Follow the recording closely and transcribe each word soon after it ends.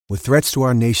With threats to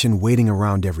our nation waiting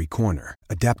around every corner,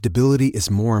 adaptability is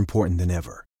more important than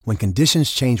ever. When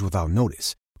conditions change without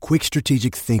notice, quick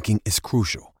strategic thinking is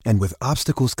crucial. And with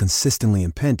obstacles consistently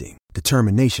impending,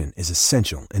 determination is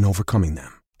essential in overcoming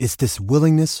them. It's this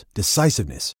willingness,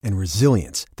 decisiveness, and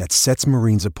resilience that sets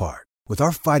Marines apart. With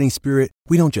our fighting spirit,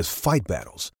 we don't just fight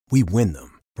battles, we win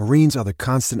them. Marines are the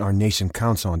constant our nation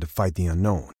counts on to fight the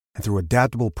unknown. And through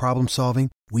adaptable problem solving,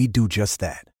 we do just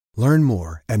that. Learn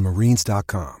more at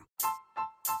marines.com.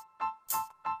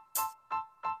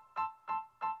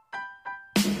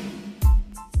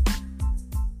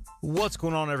 What's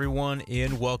going on, everyone,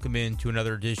 and welcome into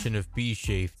another edition of Be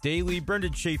Shafe Daily.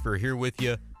 Brendan Schaefer here with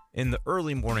you in the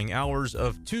early morning hours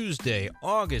of Tuesday,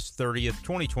 August 30th,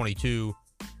 2022,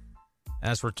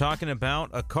 as we're talking about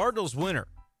a Cardinals winner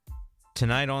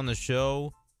tonight on the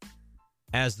show.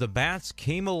 As the Bats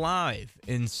came alive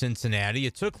in Cincinnati,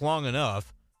 it took long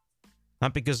enough,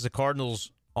 not because the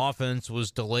Cardinals' offense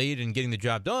was delayed in getting the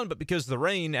job done, but because the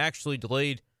rain actually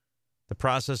delayed the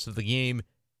process of the game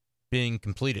being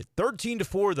completed.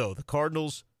 13-4, though, the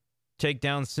Cardinals take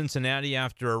down Cincinnati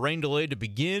after a rain delay to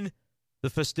begin the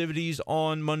festivities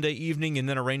on Monday evening, and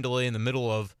then a rain delay in the middle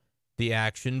of the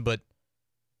action. But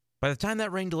by the time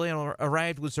that rain delay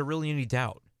arrived, was there really any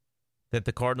doubt that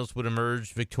the Cardinals would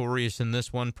emerge victorious in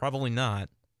this one? Probably not,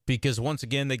 because once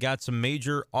again, they got some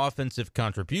major offensive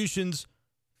contributions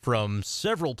from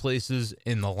several places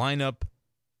in the lineup.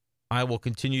 I will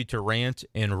continue to rant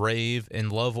and rave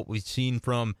and love what we've seen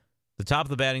from the top of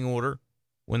the batting order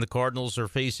when the Cardinals are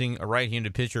facing a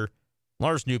right-handed pitcher.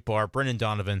 Lars Nootbaar, Brendan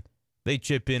Donovan, they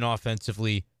chip in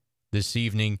offensively this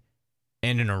evening.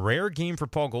 And in a rare game for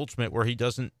Paul Goldschmidt where he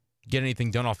doesn't get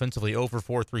anything done offensively,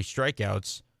 0-for-4, 3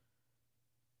 strikeouts,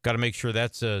 got to make sure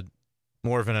that's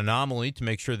more of an anomaly to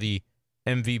make sure the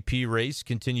MVP race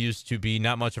continues to be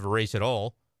not much of a race at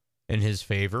all in his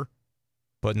favor.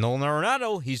 But Nolan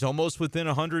Arenado, he's almost within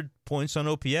 100 points on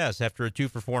OPS after a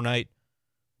 2-for-4 night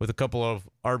with a couple of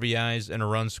RBIs and a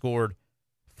run scored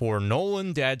for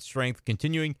Nolan. Dad's strength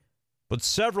continuing, but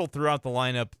several throughout the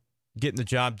lineup getting the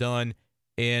job done.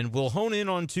 And we'll hone in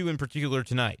on two in particular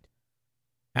tonight.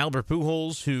 Albert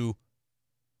Pujols, who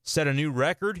set a new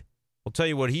record. We'll tell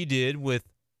you what he did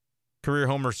with career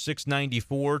homer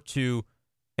 694 to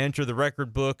enter the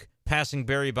record book, passing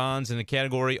Barry Bonds in a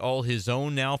category all his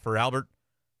own now for Albert.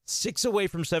 6 away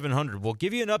from 700. We'll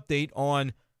give you an update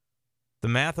on the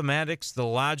mathematics, the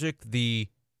logic, the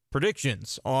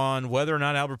predictions on whether or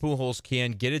not Albert Pujols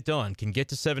can get it done, can get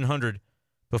to 700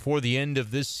 before the end of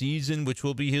this season, which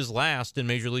will be his last in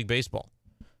Major League Baseball,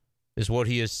 is what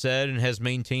he has said and has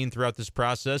maintained throughout this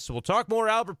process. So we'll talk more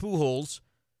Albert Pujols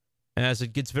as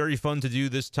it gets very fun to do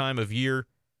this time of year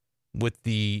with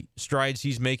the strides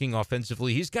he's making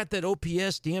offensively. He's got that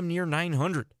OPS damn near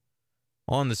 900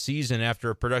 on the season after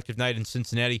a productive night in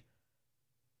Cincinnati.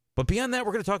 But beyond that,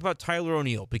 we're going to talk about Tyler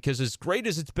O'Neill, because as great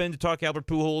as it's been to talk Albert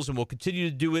Pujols, and we'll continue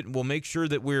to do it, and we'll make sure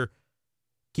that we're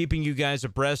keeping you guys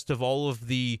abreast of all of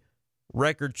the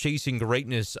record-chasing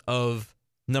greatness of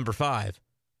number 5,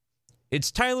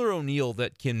 it's Tyler O'Neill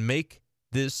that can make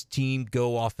this team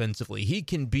go offensively. He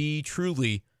can be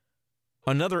truly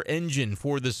another engine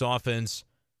for this offense,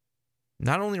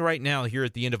 not only right now here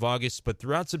at the end of August, but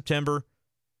throughout September,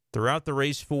 throughout the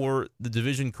race for the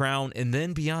division crown, and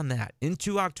then beyond that,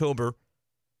 into October.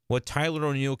 What Tyler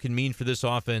O'Neill can mean for this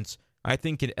offense, I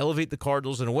think, can elevate the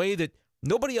Cardinals in a way that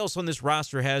nobody else on this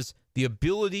roster has the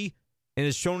ability and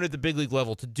has shown at the big league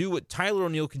level to do what Tyler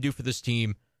O'Neill can do for this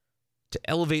team, to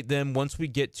elevate them once we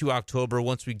get to October,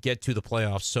 once we get to the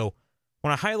playoffs. So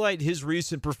when I highlight his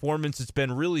recent performance, it's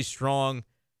been really strong,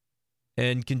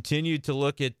 and continue to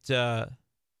look at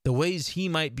the ways he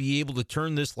might be able to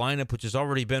turn this lineup, which has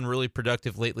already been really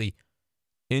productive lately,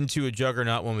 into a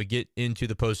juggernaut when we get into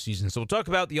the postseason. So we'll talk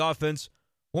about the offense.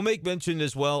 We'll make mention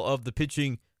as well of the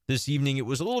pitching this evening. It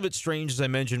was a little bit strange, as I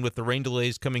mentioned, with the rain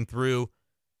delays coming through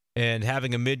and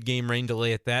having a mid-game rain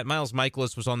delay at that. Miles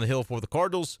Mikolas was on the hill for the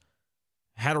Cardinals.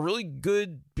 Had a really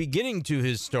good beginning to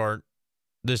his start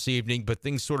this evening, but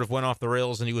things sort of went off the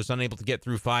rails and he was unable to get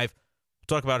through 5.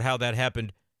 We'll talk about how that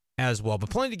happened as well. But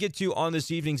plenty to get to on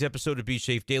this evening's episode of Be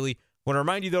Shafe Daily. Want to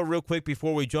remind you, though, real quick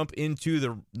before we jump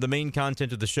into the main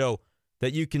content of the show,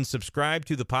 that you can subscribe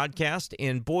to the podcast,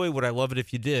 and boy, would I love it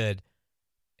if you did.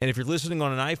 And if you're listening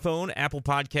on an iPhone, Apple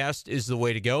Podcast is the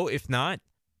way to go. If not,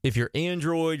 if you're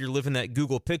Android, you're living that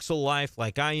Google Pixel life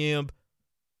like I am,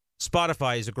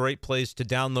 Spotify is a great place to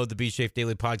download the Be Shafe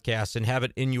Daily podcast and have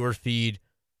it in your feed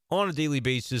on a daily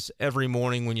basis every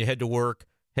morning when you head to work,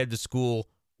 head to school,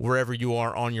 wherever you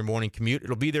are on your morning commute.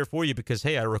 It'll be there for you because,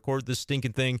 hey, I record this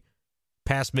stinking thing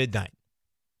past midnight.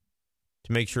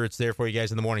 to make sure it's there for you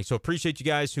guys in the morning. So appreciate you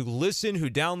guys who listen, who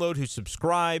download, who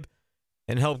subscribe,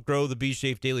 and help grow the Be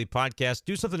Safe Daily podcast.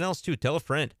 Do something else, too. Tell a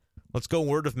friend. Let's go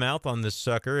word of mouth on this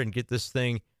sucker and get this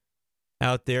thing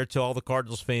out there to all the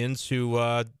Cardinals fans who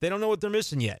they don't know what they're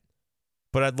missing yet.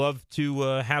 But I'd love to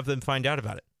have them find out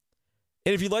about it.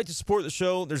 And if you'd like to support the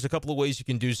show, there's a couple of ways you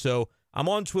can do so. I'm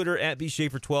on Twitter at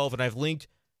BShafer12, and I've linked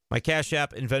my Cash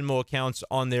App and Venmo accounts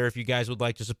on there if you guys would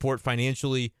like to support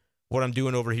financially what I'm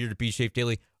doing over here to Be Safe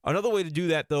Daily. Another way to do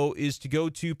that, though, is to go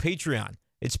to Patreon.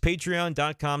 It's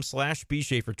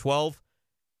patreon.com/BShafer12,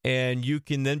 and you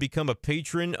can then become a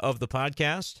patron of the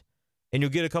podcast, and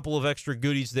you'll get a couple of extra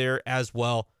goodies there as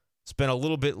well. It's been a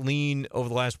little bit lean over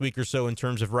the last week or so in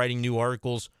terms of writing new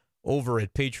articles over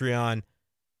at Patreon,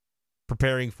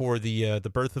 preparing for the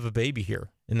birth of a baby here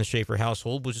in the Schaefer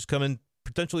household, which is coming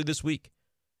potentially this week.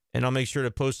 And I'll make sure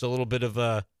to post a little bit of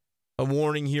a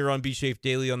warning here on Be Safe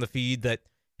Daily on the feed that,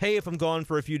 hey, if I'm gone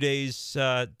for a few days,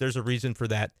 there's a reason for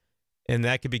that. And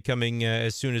that could be coming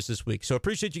as soon as this week. So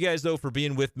appreciate you guys, though, for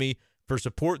being with me, for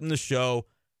supporting the show.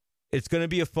 It's going to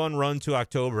be a fun run to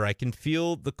October. I can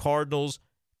feel the Cardinals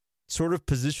sort of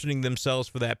positioning themselves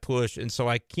for that push. And so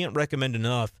I can't recommend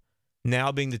enough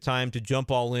now being the time to jump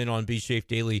all in on Be Safe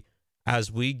Daily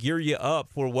as we gear you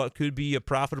up for what could be a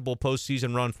profitable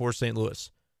postseason run for St.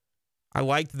 Louis. I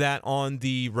liked that on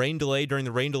the rain delay, during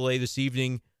the rain delay this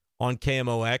evening on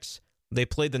KMOX. They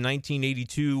played the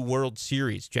 1982 World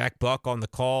Series. Jack Buck on the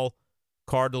call.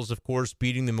 Cardinals, of course,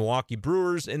 beating the Milwaukee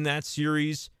Brewers in that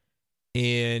series.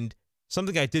 And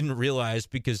something I didn't realize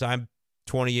because I'm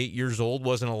 28 years old,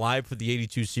 wasn't alive for the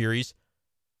 82 series.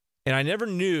 And I never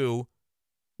knew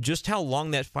just how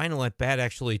long that final at bat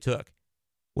actually took.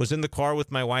 Was in the car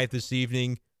with my wife this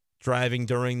evening, driving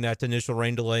during that initial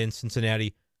rain delay in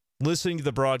Cincinnati, listening to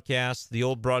the broadcast, the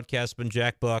old broadcastman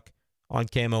Jack Buck on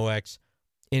KMOX,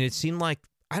 and it seemed like,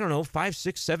 5,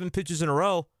 6, 7 pitches in a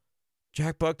row.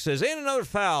 Jack Buck says, "And another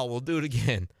foul, we'll do it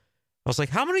again." I was like,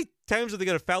 how many times are they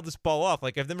going to foul this ball off?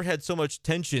 Like, I've never had so much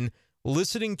tension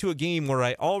listening to a game where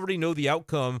I already know the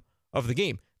outcome of the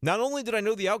game. Not only did I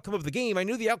know the outcome of the game, I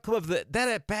knew the outcome of that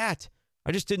at-bat.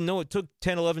 I just didn't know it took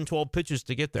 10, 11, 12 pitches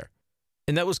to get there.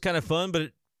 And that was kind of fun, but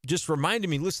it just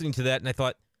reminded me listening to that, and I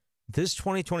thought, this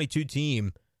 2022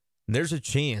 team, there's a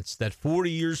chance that 40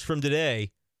 years from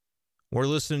today, we're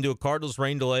listening to a Cardinals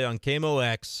rain delay on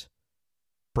KMOX,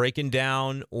 breaking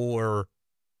down or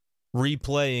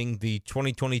replaying the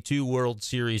 2022 World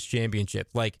Series championship.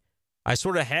 Like, I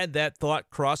sort of had that thought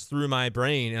cross through my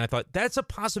brain, and I thought, that's a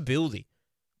possibility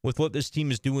with what this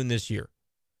team is doing this year.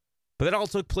 But that all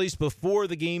took place before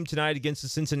the game tonight against the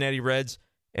Cincinnati Reds,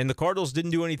 and the Cardinals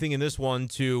didn't do anything in this one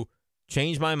to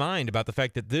change my mind about the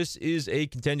fact that this is a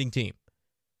contending team.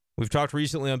 We've talked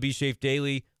recently on Be Safe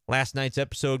Daily, last night's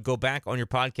episode. Go back on your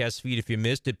podcast feed if you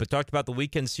missed it, but talked about the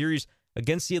weekend series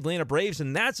against the Atlanta Braves,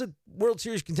 and that's a World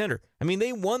Series contender. I mean,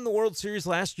 they won the World Series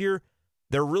last year.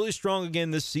 They're really strong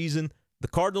again this season. The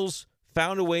Cardinals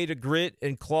found a way to grit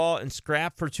and claw and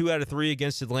scrap for 2 out of 3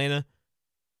 against Atlanta.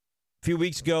 A few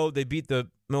weeks ago, they beat the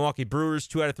Milwaukee Brewers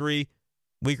 2 out of 3.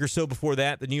 A week or so before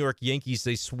that, the New York Yankees,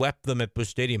 they swept them at Busch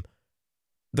Stadium.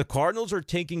 The Cardinals are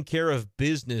taking care of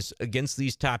business against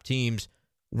these top teams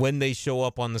when they show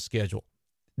up on the schedule.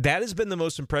 That has been the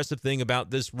most impressive thing about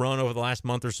this run over the last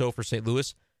month or so for St.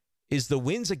 Louis, is the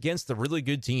wins against the really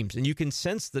good teams. And you can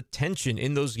sense the tension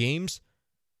in those games.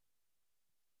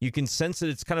 You can sense that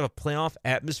it's kind of a playoff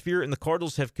atmosphere, and the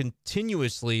Cardinals have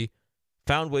continuously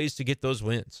found ways to get those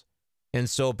wins. And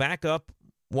so back up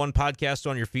one podcast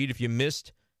on your feed if you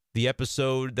missed the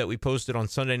episode that we posted on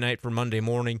Sunday night for Monday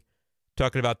morning,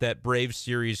 talking about that Braves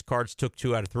series. Cards took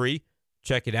 2 out of 3.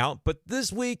 Check it out. But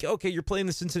this week, okay, you're playing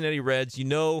the Cincinnati Reds. You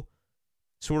know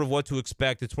sort of what to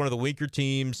expect. It's one of the weaker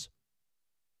teams.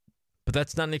 But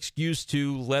that's not an excuse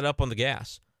to let up on the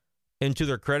gas. And to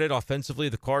their credit, offensively,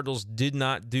 the Cardinals did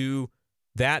not do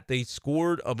that. They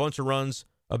scored a bunch of runs,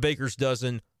 a baker's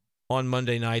dozen, on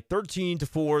Monday night.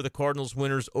 13-4, the Cardinals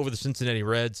winners over the Cincinnati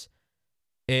Reds.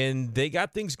 And they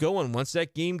got things going. Once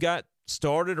that game got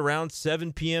started around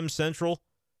 7 p.m. Central,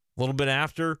 a little bit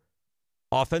after,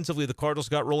 offensively, the Cardinals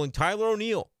got rolling. Tyler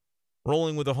O'Neill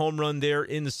rolling with a home run there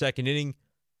in the second inning.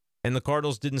 And the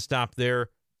Cardinals didn't stop there.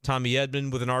 Tommy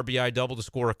Edman with an RBI double to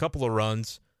score a couple of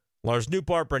runs. Lars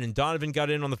Nootbaar, Brendan Donovan got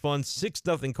in on the fun.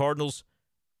 6-0 Cardinals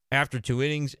after 2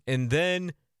 innings. And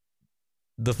then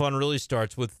the fun really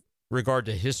starts with regard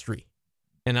to history.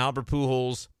 And Albert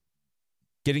Pujols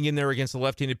getting in there against the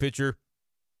left-handed pitcher.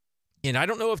 And I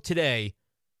don't know if today,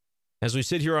 as we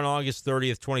sit here on August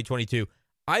 30th, 2022,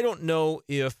 I don't know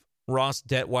if Ross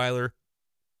Detweiler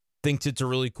thinks it's a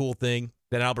really cool thing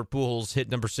that Albert Pujols hit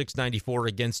number 694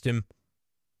 against him,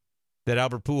 that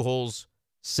Albert Pujols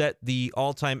set the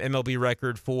all-time MLB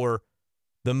record for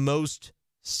the most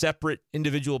separate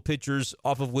individual pitchers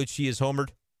off of which he has homered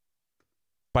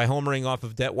by homering off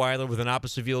of Detweiler with an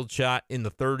opposite field shot in the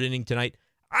third inning tonight.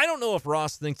 I don't know if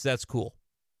Ross thinks that's cool.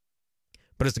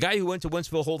 But as the guy who went to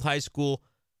Wentzville Holt High School,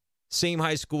 same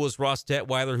high school as Ross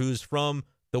Detweiler, who's from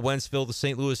the Wentzville, the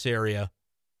St. Louis area,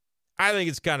 I think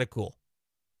it's kind of cool.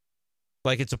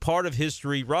 Like, it's a part of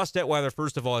history. Ross Detweiler,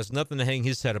 first of all, has nothing to hang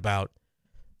his head about.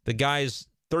 The guy is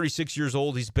 36 years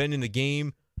old. He's been in the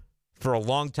game for a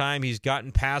long time. He's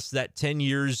gotten past that 10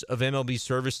 years of MLB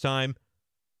service time.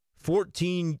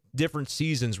 14 different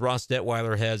seasons Ross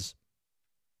Detweiler has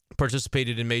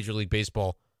participated in Major League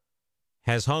Baseball.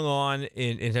 Has hung on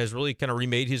and has really kind of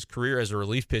remade his career as a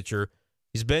relief pitcher.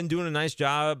 He's been doing a nice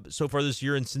job so far this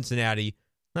year in Cincinnati.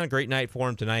 Not a great night for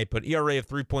him tonight, but ERA of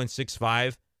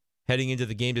 3.65 heading into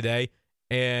the game today.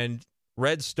 And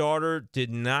Red starter did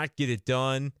not get it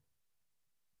done.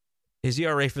 His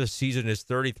ERA for the season is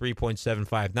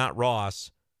 33.75. Not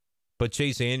Ross, but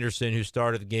Chase Anderson, who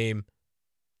started the game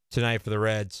tonight for the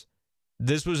Reds.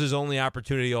 This was his only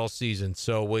opportunity all season.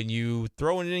 So when you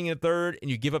throw an inning in third and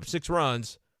you give up 6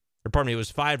 runs, or pardon me, it was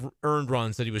 5 earned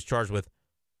runs that he was charged with,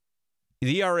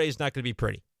 the ERA is not going to be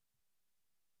pretty.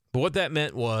 But what that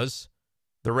meant was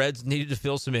the Reds needed to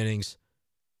fill some innings.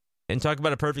 And talk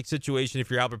about a perfect situation if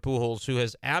you're Albert Pujols, who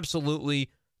has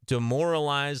absolutely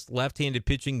demoralized left-handed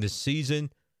pitching this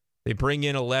season. They bring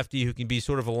in a lefty who can be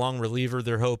sort of a long reliever,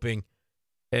 they're hoping.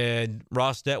 And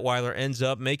Ross Detweiler ends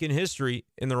up making history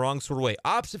in the wrong sort of way.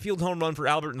 Opposite field home run for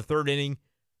Albert in the third inning.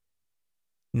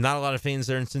 Not a lot of fans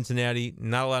there in Cincinnati.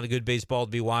 Not a lot of good baseball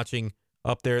to be watching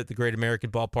up there at the Great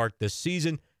American Ballpark this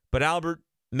season. But Albert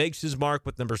makes his mark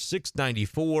with number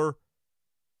 694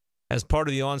 as part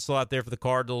of the onslaught there for the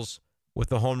Cardinals with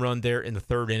the home run there in the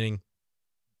third inning.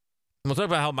 And we'll talk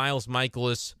about how Miles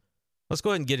Mikolas, let's go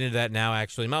ahead and get into that now,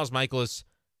 actually. Miles Mikolas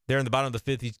there in the bottom of the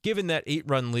fifth, he's given that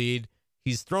 8-run lead.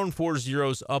 He's thrown 4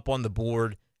 zeros up on the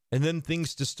board, and then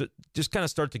things just kind of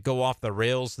start to go off the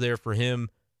rails there for him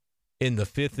in the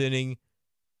fifth inning,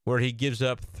 where he gives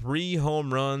up 3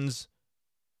 home runs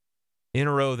in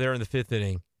a row there in the fifth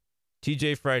inning.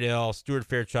 TJ Friedel, Stuart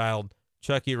Fairchild,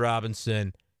 Chucky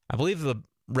Robinson. I believe the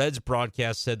Reds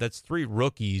broadcast said that's 3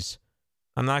 rookies.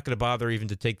 I'm not going to bother even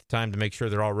to take the time to make sure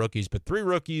they're all rookies, but 3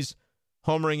 rookies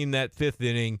homering in that fifth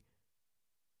inning.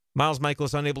 Miles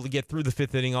Mikolas unable to get through the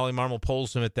fifth inning. Ollie Marmol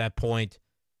pulls him at that point,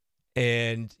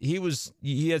 and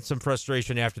he had some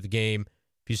frustration after the game.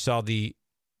 If you saw the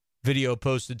video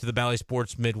posted to the Bally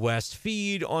Sports Midwest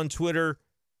feed on Twitter,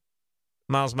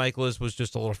 Miles Mikolas was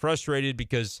just a little frustrated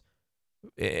because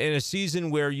in a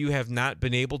season where you have not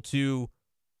been able to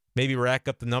maybe rack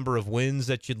up the number of wins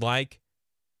that you'd like,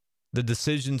 the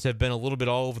decisions have been a little bit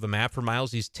all over the map for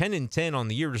Miles. He's 10-10 on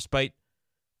the year despite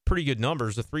pretty good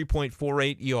numbers, a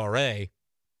 3.48 ERA.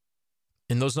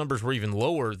 And those numbers were even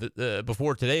lower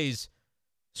before today's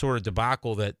sort of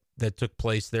debacle that took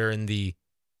place there in the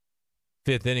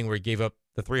fifth inning, where he gave up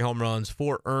the 3 home runs,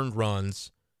 4 earned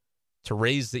runs to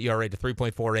raise the ERA to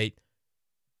 3.48.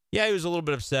 Yeah, he was a little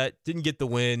bit upset. Didn't get the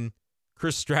win.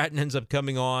 Chris Stratton ends up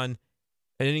coming on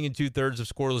an inning and 2/3 of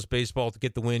scoreless baseball to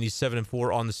get the win. He's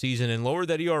 7-4 on the season and lowered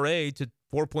that ERA to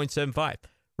 4.75.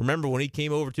 Remember, when he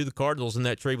came over to the Cardinals in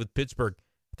that trade with Pittsburgh,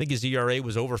 I think his ERA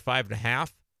was over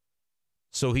 5.5.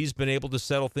 So he's been able to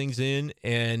settle things in,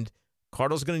 and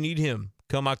Cardinals going to need him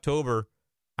come October.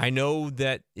 I know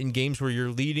that in games where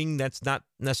you're leading, that's not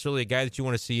necessarily a guy that you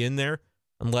want to see in there,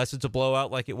 unless it's a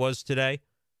blowout like it was today.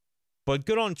 But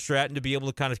good on Stratton to be able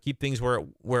to kind of keep things where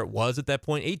it was at that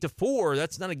point. 8-4,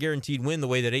 that's not a guaranteed win the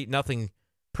way that 8-0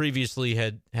 previously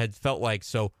had felt like.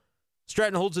 So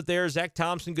Stratton holds it there. Zach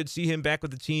Thompson, good to see him back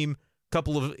with the team.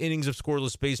 Couple of innings of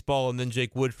scoreless baseball, and then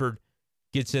Jake Woodford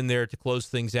gets in there to close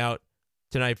things out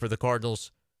tonight for the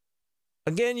Cardinals.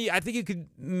 Again, I think you could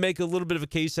make a little bit of a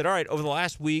case that, all right, over the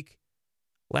last week,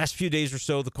 last few days or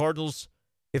so, the Cardinals,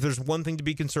 if there's one thing to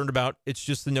be concerned about, it's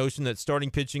just the notion that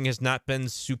starting pitching has not been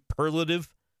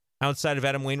superlative outside of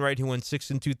Adam Wainwright, who went 6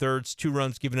 2/3, 2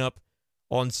 runs given up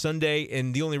on Sunday.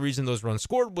 And the only reason those runs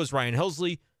scored was Ryan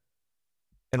Helsley.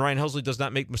 And Ryan Helsley does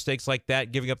not make mistakes like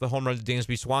that, giving up the home run to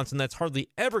Dansby Swanson. That's hardly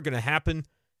ever going to happen.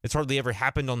 It's hardly ever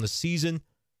happened on the season.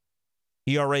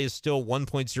 ERA is still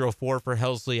 1.04 for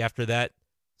Helsley after that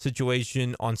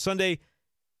situation on Sunday.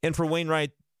 And for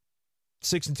Wainwright,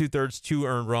 6 2/3, 2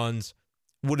 earned runs.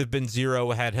 Would have been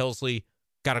 0 had Helsley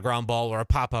got a ground ball or a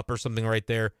pop-up or something right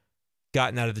there,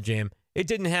 gotten out of the jam. It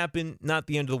didn't happen. Not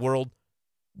the end of the world.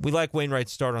 We like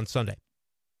Wainwright's start on Sunday.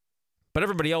 But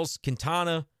everybody else,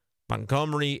 Quintana,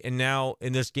 Montgomery, and now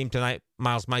in this game tonight,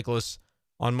 Miles Michaelis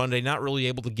on Monday, not really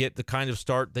able to get the kind of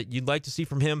start that you'd like to see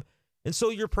from him. And so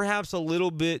you're perhaps a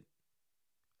little bit,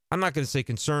 I'm not going to say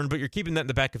concerned, but you're keeping that in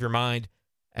the back of your mind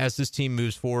as this team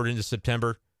moves forward into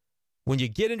September. When you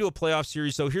get into a playoff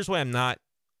series, though, here's why I'm not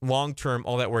long-term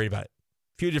all that worried about it.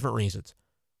 A few different reasons.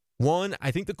 One,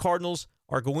 I think the Cardinals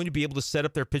are going to be able to set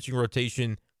up their pitching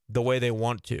rotation the way they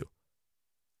want to.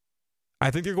 I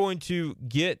think they're going to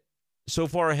get so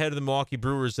far ahead of the Milwaukee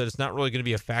Brewers that it's not really going to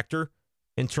be a factor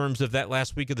in terms of that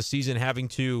last week of the season having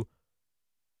to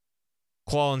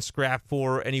claw and scrap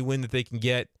for any win that they can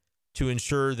get to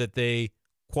ensure that they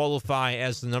qualify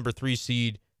as the number 3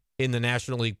 seed in the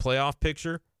National League playoff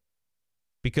picture.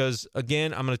 Because,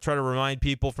 again, I'm going to try to remind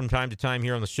people from time to time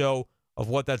here on the show of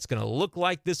what that's going to look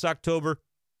like this October.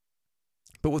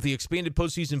 But with the expanded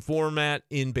postseason format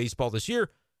in baseball this year,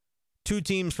 2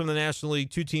 teams from the National League,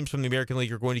 2 teams from the American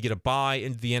League are going to get a bye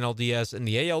into the NLDS and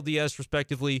the ALDS,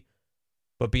 respectively.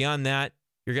 But beyond that,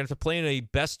 you're going to have to play in a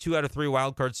best 2 out of 3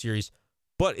 wildcard series.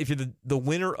 But if you're the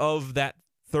winner of that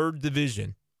third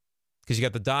division, because you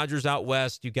got the Dodgers out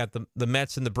west, you got the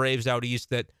Mets and the Braves out east,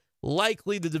 that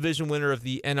likely the division winner of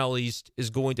the NL East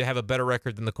is going to have a better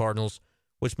record than the Cardinals,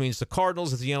 which means the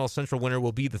Cardinals as the NL Central winner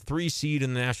will be the 3 seed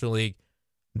in the National League.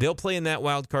 They'll play in that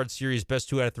wild card series, best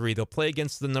 2 out of 3. They'll play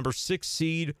against the number 6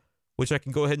 seed, which I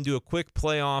can go ahead and do a quick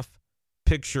playoff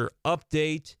picture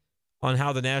update on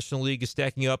how the National League is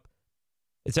stacking up.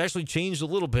 It's actually changed a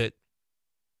little bit.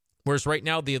 Whereas right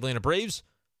now, the Atlanta Braves,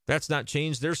 that's not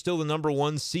changed. They're still the number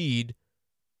 1 seed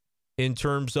in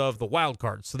terms of the wild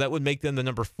card. So that would make them the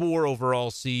number 4 overall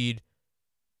seed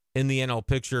in the NL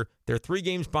picture. They're 3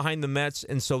 games behind the Mets,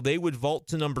 and so they would vault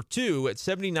to number 2 at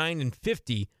 79 and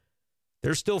 50.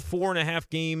 They're still 4.5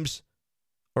 games,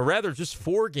 or rather just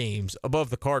 4 games above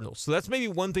the Cardinals. So that's maybe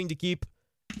one thing to keep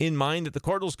in mind, that the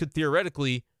Cardinals could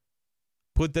theoretically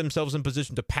put themselves in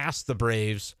position to pass the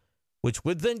Braves, which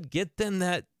would then get them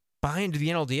that buy into the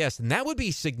NLDS, and that would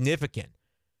be significant.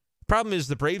 The problem is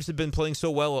the Braves have been playing so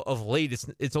well of late.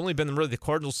 It's only been really the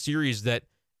Cardinals series that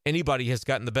anybody has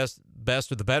gotten the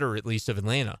best or the better, at least, of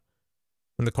Atlanta.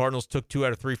 And the Cardinals took 2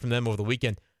 out of 3 from them over the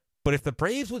weekend. But if the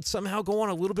Braves would somehow go on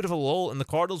a little bit of a lull and the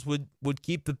Cardinals would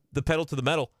keep the pedal to the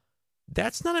metal,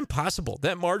 that's not impossible.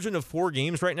 That margin of 4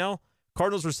 games right now,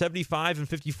 Cardinals are 75 and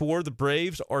 54. The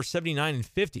Braves are 79 and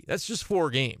 50. That's just 4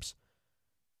 games.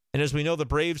 And as we know, the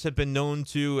Braves have been known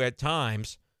to, at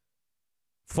times,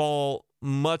 fall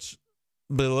much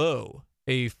below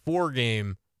a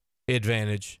 4-game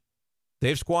advantage.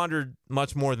 They've squandered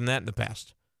much more than that in the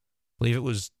past. I believe it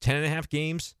was 10.5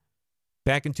 games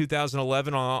back in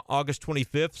 2011 on August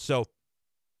 25th. So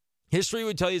history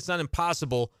would tell you it's not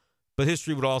impossible, but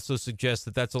history would also suggest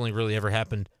that that's only really ever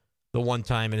happened the one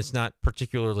time, and it's not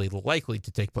particularly likely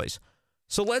to take place.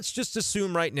 So let's just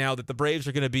assume right now that the Braves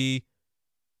are going to be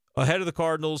ahead of the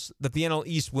Cardinals, that the NL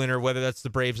East winner, whether that's the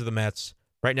Braves or the Mets,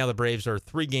 right now the Braves are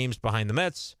 3 games behind the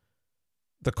Mets.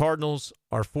 The Cardinals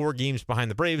are 4 games behind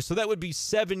the Braves. So that would be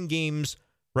 7 games.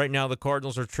 Right now the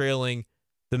Cardinals are trailing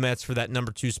the Mets for that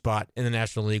number 2 spot in the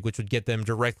National League, which would get them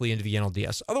directly into the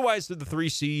NLDS. Otherwise, they're the 3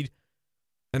 seed,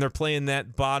 and they're playing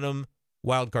that bottom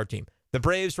wildcard team. The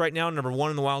Braves right now, number 1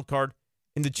 in the wild card.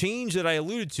 And the change that I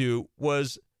alluded to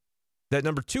was that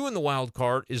number 2 in the wild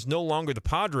card is no longer the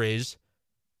Padres.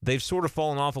 They've sort of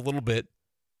fallen off a little bit,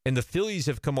 and the Phillies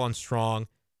have come on strong.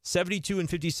 72 and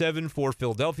 57 for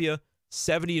Philadelphia,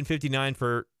 70 and 59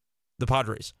 for the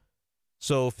Padres.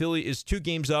 So Philly is 2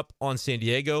 games up on San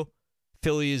Diego.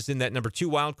 Philly is in that number 2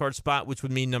 wildcard spot, which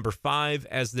would mean number 5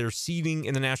 as their seeding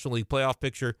in the National League playoff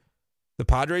picture. The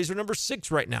Padres are number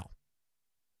 6 right now,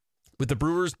 with the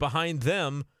Brewers behind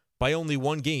them by only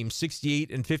 1 game,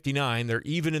 68 and 59. They're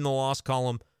even in the loss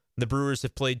column. The Brewers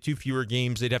have played 2 fewer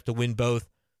games. They'd have to win both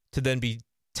to then be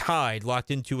tied,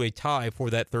 locked into a tie for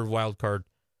that 3rd wild card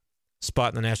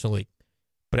spot in the National League.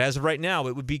 But as of right now,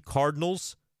 it would be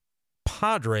Cardinals,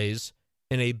 Padres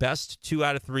in a best 2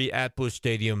 out of 3 at Busch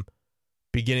Stadium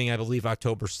beginning, I believe,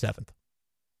 October 7th.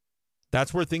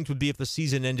 That's where things would be if the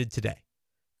season ended today.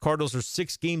 Cardinals are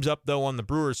 6 games up, though, on the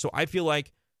Brewers, so I feel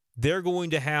like they're going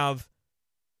to have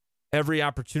every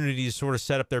opportunity to sort of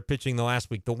set up their pitching the last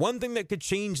week. The one thing that could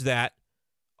change that,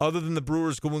 other than the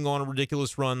Brewers going on a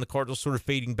ridiculous run, the Cardinals sort of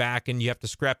fading back, and you have to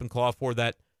scrap and claw for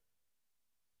that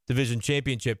division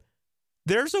championship,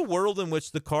 there's a world in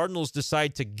which the Cardinals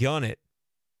decide to gun it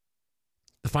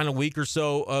the final week or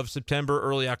so of September,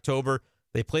 early October.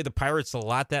 They played the Pirates a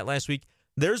lot that last week.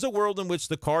 There's a world in which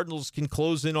the Cardinals can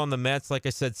close in on the Mets, like I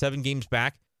said, 7 games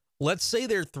back. Let's say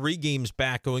they're 3 games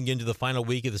back going into the final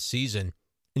week of the season,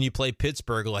 and you play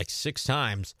Pittsburgh like 6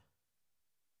 times.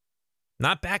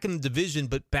 not back in the division,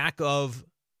 but back of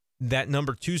that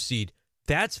number 2 seed.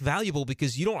 That's valuable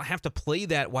because you don't have to play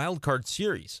that wild card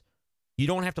series. You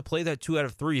don't have to play that 2 out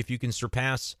of 3 if you can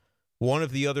surpass one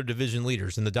of the other division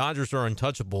leaders. And the Dodgers are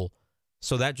untouchable,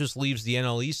 so that just leaves the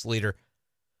NL East leader.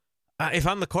 If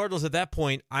I'm the Cardinals at that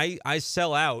point, I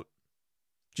sell out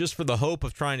just for the hope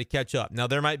of trying to catch up. Now,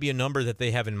 there might be a number that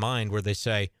they have in mind where they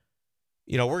say,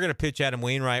 we're going to pitch Adam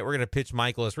Wainwright, we're going to pitch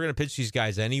Michaelis, we're going to pitch these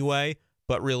guys anyway,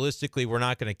 but realistically, we're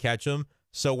not going to catch them.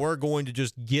 So we're going to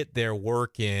just get their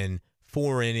work in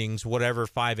 4 innings, whatever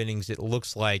 5 innings it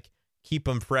looks like, keep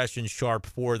them fresh and sharp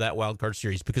for that wild card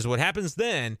series. Because what happens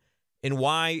then, and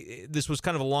why this was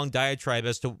kind of a long diatribe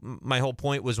as to my whole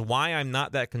point, was why I'm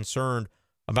not that concerned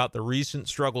about the recent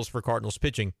struggles for Cardinals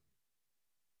pitching,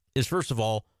 is first of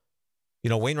all,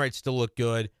 Wainwright still looked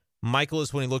good.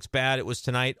 Michaelis, when he looks bad, it was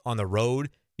tonight on the road.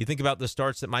 You think about the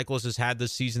starts that Michaelis has had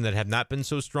this season that have not been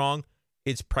so strong.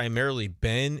 It's primarily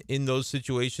been in those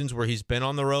situations where he's been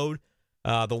on the road.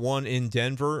 The one in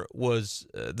Denver was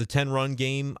the 10-run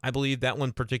game, I believe. That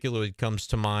one particularly comes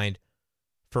to mind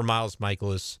for Miles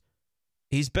Michaelis.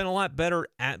 He's been a lot better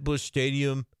at Busch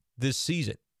Stadium this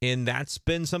season, and that's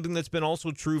been something that's been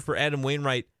also true for Adam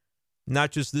Wainwright,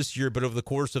 not just this year, but over the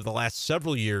course of the last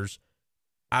several years.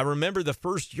 I remember the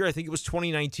first year, I think it was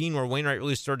 2019, where Wainwright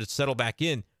really started to settle back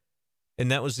in, and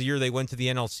that was the year they went to the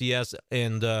NLCS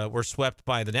and were swept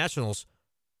by the Nationals.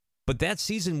 But that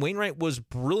season, Wainwright was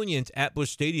brilliant at Busch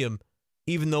Stadium,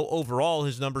 even though overall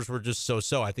his numbers were just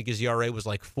so-so. I think his ERA was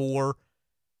like 4,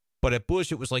 but at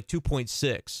Busch it was like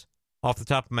 2.6. Off the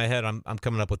top of my head, I'm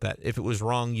coming up with that. If it was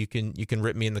wrong, you can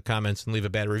rip me in the comments and leave a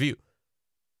bad review.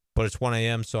 But it's 1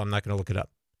 a.m., so I'm not going to look it up.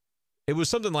 It was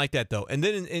something like that, though. And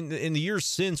then in the years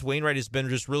since, Wainwright has been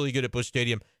just really good at Busch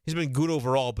Stadium. He's been good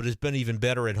overall, but has been even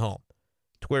better at home,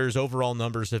 to where his overall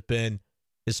numbers have been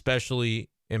especially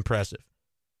impressive.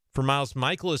 For Miles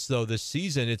Michaelis, though, this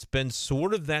season, it's been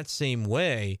sort of that same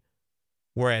way,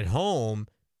 where at home,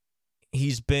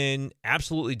 he's been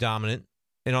absolutely dominant,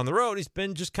 and on the road, he's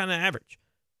been just kind of average.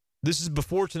 This is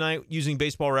before tonight using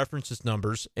Baseball References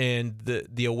numbers, and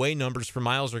the away numbers for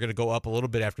Miles are going to go up a little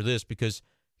bit after this because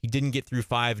he didn't get through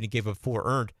 5 and he gave up 4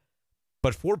 earned.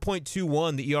 But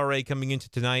 4.21, the ERA coming into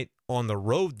tonight on the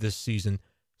road this season,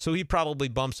 so he probably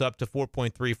bumps up to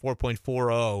 4.3,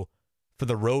 4.40 for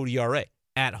the road ERA.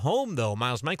 At home, though,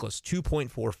 Miles Michaelis,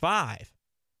 2.45,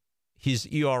 his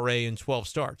ERA in 12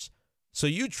 starts. So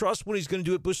you trust what he's going to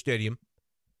do at Busch Stadium,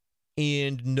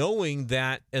 and knowing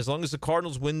that as long as the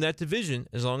Cardinals win that division,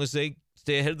 as long as they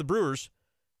stay ahead of the Brewers,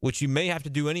 which you may have to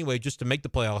do anyway just to make the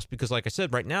playoffs, because like I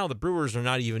said, right now the Brewers are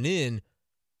not even in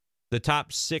the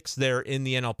top 6 there in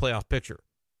the NL playoff picture.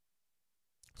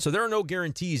 So there are no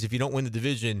guarantees if you don't win the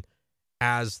division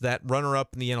as that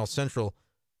runner-up in the NL Central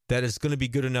that is going to be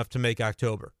good enough to make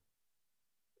October.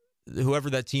 Whoever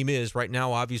that team is, right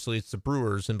now obviously it's the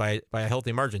Brewers, and by a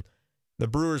healthy margin. The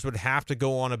Brewers would have to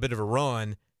go on a bit of a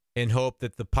run and hope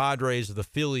that the Padres or the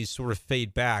Phillies sort of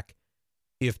fade back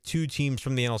if 2 teams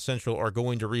from the NL Central are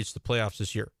going to reach the playoffs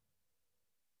this year.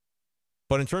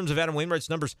 But in terms of Adam Wainwright's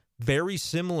numbers, very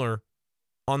similar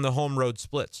on the home road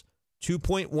splits.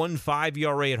 2.15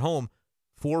 ERA at home,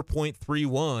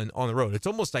 4.31 on the road. It's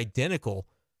almost identical,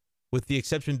 with the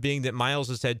exception being that Miles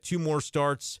has had 2 more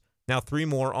starts, now 3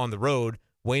 more on the road.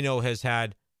 Waino has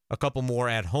had a couple more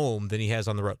at home than he has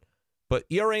on the road. But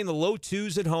ERA in the low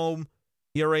 2s at home,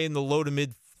 ERA in the low to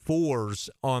mid 4s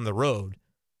on the road.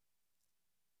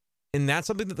 And that's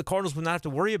something that the Cardinals would not have to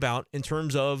worry about in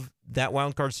terms of that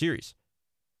wild card series.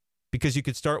 Because you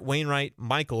could start Wainwright,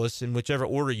 Michaelis in whichever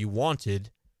order you wanted.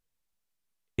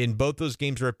 In both those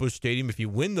games are at Busch Stadium. If you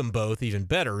win them both, even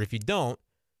better. If you don't,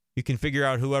 you can figure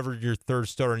out whoever your third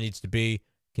starter needs to be.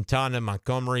 Quintana,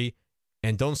 Montgomery.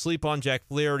 And don't sleep on Jack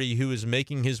Flaherty, who is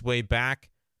making his way back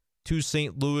to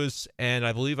St. Louis, and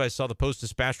I believe I saw the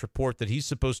Post-Dispatch report that he's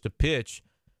supposed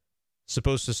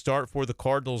to start for the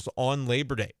Cardinals on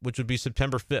Labor Day, which would be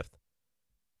September 5th,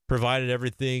 provided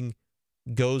everything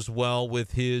goes well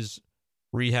with his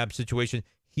rehab situation.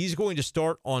 He's going to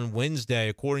start on Wednesday,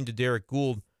 according to Derek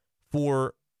Gould,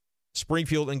 for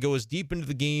Springfield and go as deep into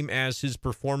the game as his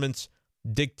performance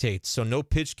dictates. So no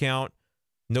pitch count,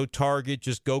 no target,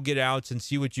 just go get outs and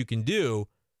see what you can do.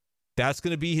 That's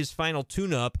going to be his final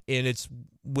tune-up, and it's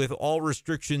with all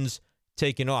restrictions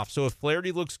taken off. So if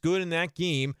Flaherty looks good in that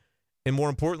game, and more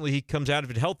importantly, he comes out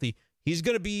of it healthy, he's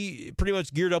going to be pretty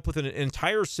much geared up with an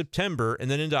entire September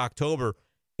and then into October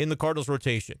in the Cardinals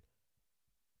rotation.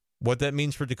 What that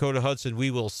means for Dakota Hudson, we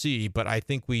will see, but I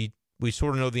think we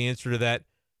sort of know the answer to that,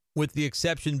 with the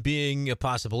exception being a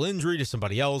possible injury to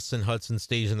somebody else, and Hudson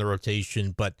stays in the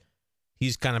rotation, but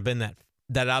he's kind of been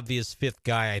that obvious fifth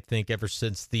guy, I think, ever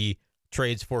since the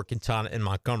trades for Quintana and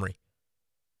Montgomery.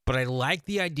 But I like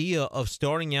the idea of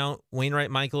starting out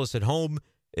Wainwright Michaelis at home.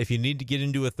 If you need to get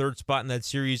into a third spot in that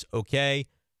series, okay.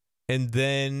 And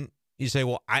then you say,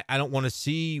 well, I don't want to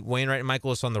see Wainwright and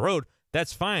Michaelis on the road.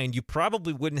 That's fine. You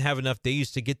probably wouldn't have enough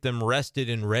days to get them rested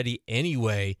and ready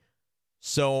anyway.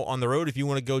 So on the road, if you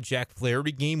want to go Jack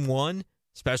Flaherty game one,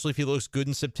 especially if he looks good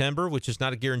in September, which is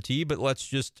not a guarantee, but let's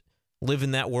just live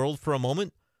in that world for a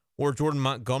moment. Or Jordan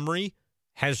Montgomery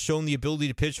has shown the ability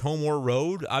to pitch home or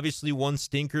road. Obviously, one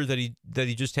stinker that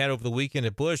he just had over the weekend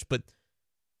at Busch, but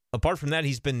apart from that,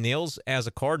 he's been nails as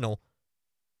a Cardinal.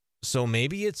 So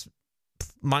maybe it's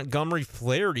Montgomery,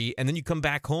 Flaherty, and then you come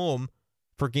back home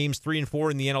for games 3 and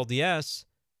 4 in the NLDS,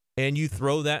 and you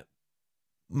throw that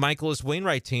Michaelis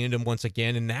Wainwright tandem once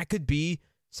again, and that could be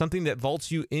something that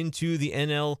vaults you into the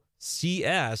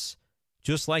NLCS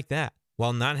just like that,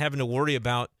 while not having to worry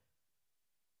about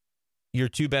your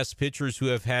two best pitchers who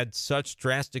have had such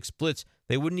drastic splits.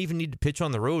 They wouldn't even need to pitch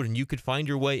on the road, and you could find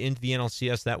your way into the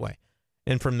NLCS that way.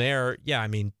 And from there, yeah, I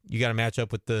mean, you got to match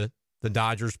up with the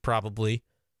Dodgers probably,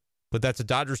 but that's a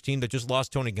Dodgers team that just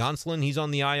lost Tony Gonsolin. He's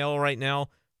on the IL right now.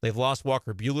 They've lost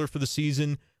Walker Buehler for the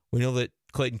season. We know that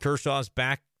Clayton Kershaw's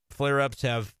back flare-ups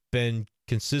have been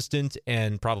consistent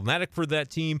and problematic for that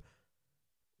team.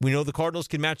 We know the Cardinals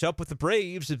can match up with the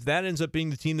Braves if that ends up being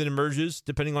the team that emerges,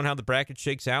 depending on how the bracket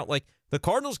shakes out. Like, the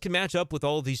Cardinals can match up with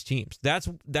all of these teams. That's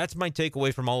my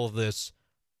takeaway from all of this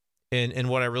and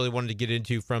what I really wanted to get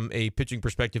into from a pitching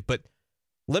perspective. But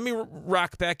let me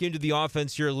rock back into the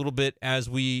offense here a little bit as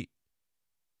we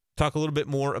talk a little bit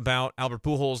more about Albert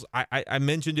Pujols. I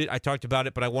mentioned it, I talked about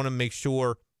it, but I want to make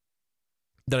sure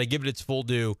that I give it its full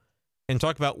due and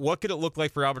talk about what could it look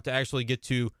like for Albert to actually get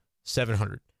to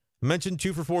 700. I mentioned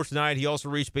 2 for 4 tonight. He also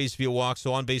reached base via walk,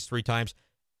 so on base 3 times.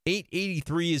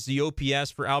 883 is the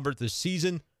OPS for Albert this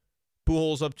season.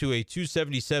 Pujols up to a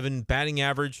 277 batting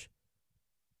average.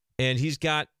 And he's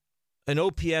got an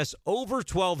OPS over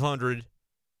 1,200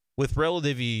 with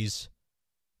relative ease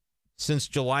since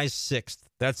July 6th.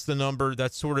 That's the number.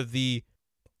 That's sort of the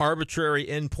arbitrary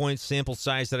endpoint sample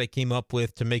size that I came up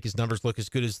with to make his numbers look as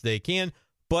good as they can.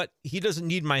 But he doesn't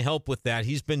need my help with that.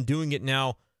 He's been doing it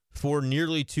now for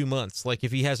nearly 2 months. Like,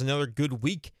 if he has another good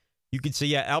week, you could say,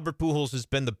 yeah, Albert Pujols has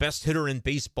been the best hitter in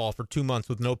baseball for 2 months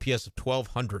with an OPS of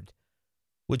 1,200,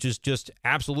 which is just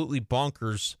absolutely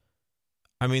bonkers.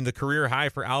 I mean, the career high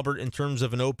for Albert in terms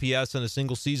of an OPS in a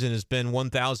single season has been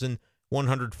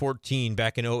 1,114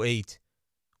 back in 2008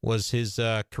 was his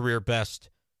career best,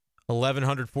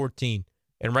 1,114.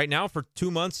 And right now for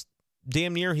 2 months,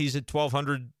 damn near, he's at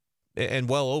 1,200 and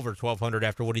well over 1,200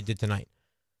 after what he did tonight.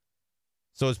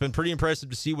 So it's been pretty impressive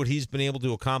to see what he's been able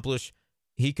to accomplish.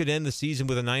 He could end the season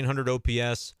with a 900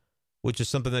 OPS, which is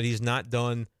something that he's not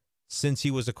done since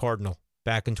he was a Cardinal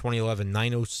back in 2011,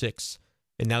 906.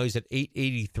 And now he's at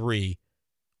 883,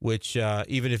 which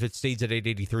even if it stays at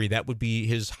 883, that would be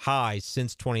his high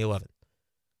since 2011.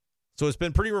 So it's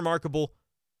been pretty remarkable.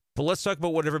 But let's talk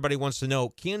about what everybody wants to know.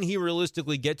 Can he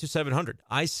realistically get to 700?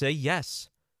 I say yes.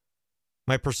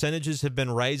 My percentages have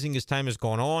been rising as time has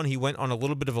gone on. He went on a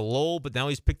little bit of a lull, but now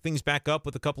he's picked things back up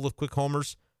with a couple of quick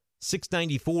homers.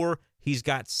 694. He's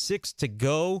got 6 to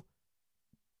go.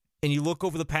 And you look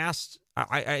over the past,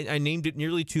 I named it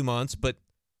nearly 2 months, but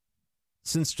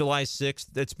since July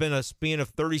 6th, it's been a span of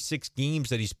 36 games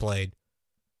that he's played.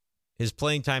 His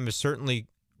playing time has certainly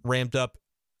ramped up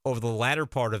over the latter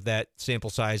part of that sample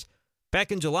size.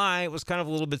 Back in July, it was kind of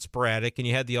a little bit sporadic, and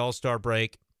you had the All-Star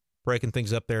break, breaking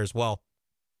things up there as well.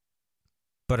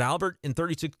 But Albert, in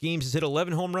 36 games, has hit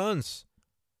 11 home runs.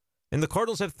 And the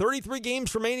Cardinals have 33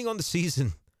 games remaining on the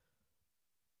season.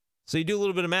 So you do a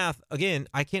little bit of math. Again,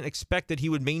 I can't expect that he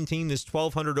would maintain this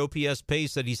 1,200 OPS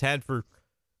pace that he's had for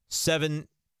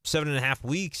 7.5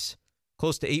 weeks,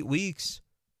 close to 8 weeks.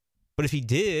 But if he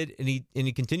did, and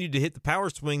he continued to hit the power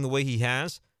swing the way he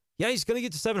has, yeah, he's going to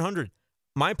get to 700.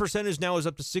 My percentage now is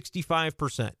up to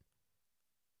 65%.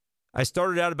 I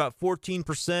started out about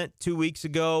 14% 2 weeks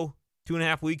ago,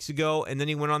 2.5 weeks ago, and then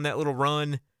he went on that little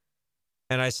run,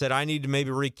 and I said I need to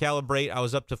maybe recalibrate. I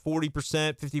was up to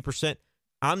 40%, 50%.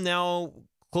 I'm now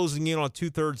closing in on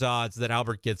 2/3 odds that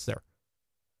Albert gets there.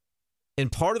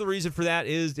 And part of the reason for that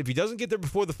is if he doesn't get there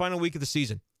before the final week of the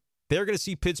season, they're going to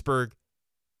see Pittsburgh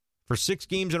for 6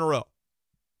 games in a row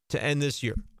to end this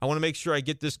year. I want to make sure I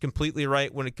get this completely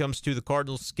right when it comes to the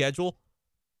Cardinals' schedule.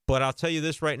 But I'll tell you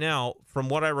this right now, from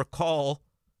what I recall,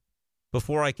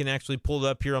 before I can actually pull it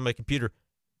up here on my computer,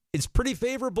 it's pretty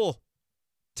favorable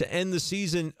to end the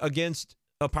season against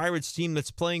a Pirates team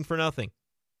that's playing for nothing.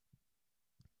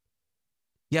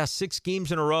 Yeah, 6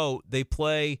 games in a row. They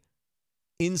play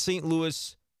in St.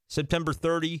 Louis September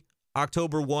 30,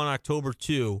 October 1, October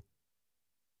 2.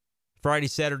 Friday,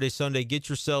 Saturday, Sunday. Get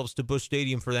yourselves to Busch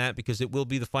Stadium for that because it will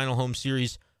be the final home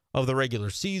series of the regular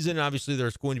season. Obviously,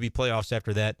 there's going to be playoffs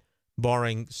after that,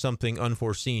 barring something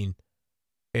unforeseen.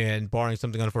 And barring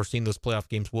something unforeseen, those playoff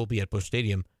games will be at Busch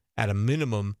Stadium. At a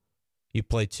minimum, you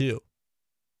play 2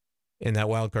 in that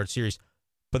wild card series.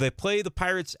 But they play the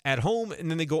Pirates at home, and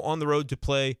then they go on the road to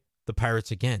play the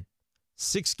Pirates again.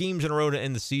 6 games in a row to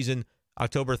end the season.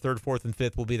 October 3rd, 4th, and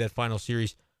 5th will be that final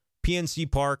series. PNC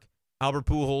Park, Albert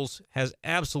Pujols has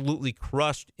absolutely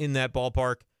crushed in that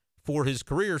ballpark for his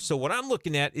career. So what I'm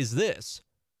looking at is this.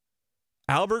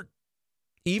 Albert,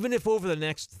 even if over the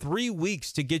next 3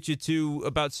 weeks to get you to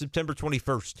about September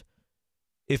 21st,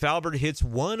 if Albert hits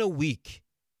 1 a week,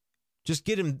 just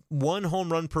get him 1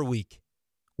 home run per week,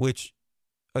 which,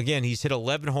 again, he's hit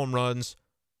 11 home runs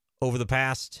over the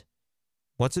past,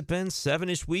 what's it been,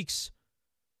 7-ish weeks?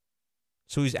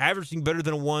 So he's averaging better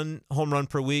than 1 home run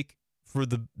per week for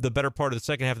the better part of the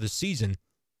second half of the season.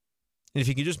 And if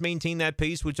he can just maintain that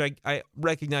pace, which I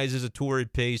recognize is a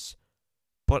torrid pace,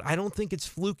 but I don't think it's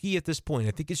fluky at this point.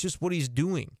 I think it's just what he's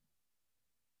doing.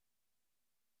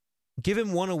 Give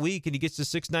him 1 a week and he gets to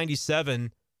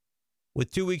 697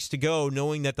 with 2 weeks to go,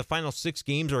 knowing that the final 6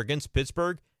 games are against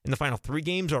Pittsburgh and the final 3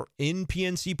 games are in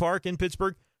PNC Park in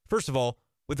Pittsburgh. First of all,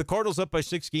 with the Cardinals up by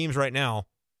 6 games right now,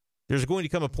 there's going to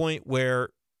come a point where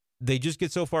they just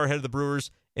get so far ahead of the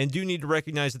Brewers and do need to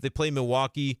recognize that they play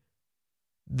Milwaukee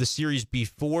the series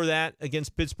before that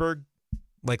against Pittsburgh,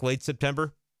 like late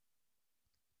September.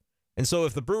 And so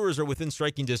if the Brewers are within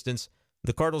striking distance,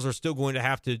 the Cardinals are still going to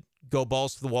have to go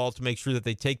balls to the wall to make sure that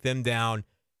they take them down.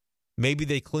 Maybe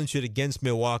they clinch it against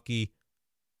Milwaukee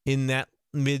in that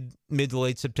mid to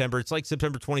late September. It's like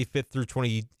September 25th through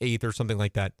 28th or something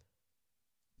like that.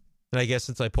 And I guess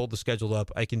since I pulled the schedule up,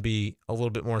 I can be a little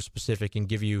bit more specific and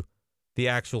give you the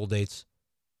actual dates.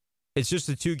 It's just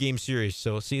a 2-game series,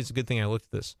 so see, it's a good thing I looked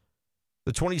at this.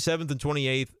 The 27th and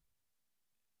 28th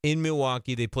in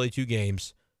Milwaukee, they play 2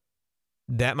 games.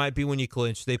 That might be when you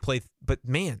clinch. They play, but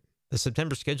man, the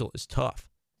September schedule is tough.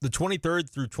 The 23rd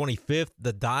through 25th,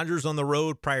 the Dodgers on the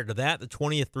road. Prior to that, the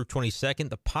 20th through 22nd,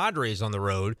 the Padres on the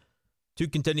road. 2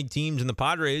 contending teams in the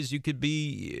Padres. You could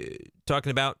be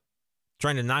talking about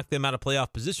trying to knock them out of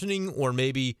playoff positioning or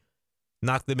maybe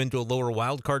knock them into a lower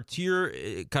wild card tier.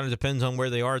 It kind of depends on where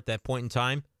they are at that point in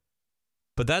time.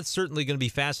 But that's certainly going to be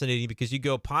fascinating because you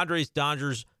go Padres,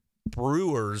 Dodgers,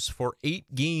 Brewers for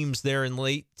 8 games there in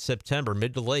late September,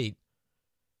 mid to late.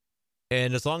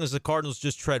 And as long as the Cardinals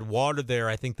just tread water there,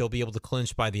 I think they'll be able to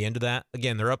clinch by the end of that.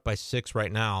 Again, they're up by 6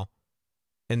 right now.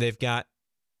 And they've got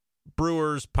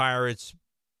Brewers, Pirates,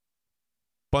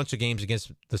 bunch of games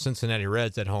against the Cincinnati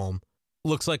Reds at home.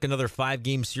 Looks like another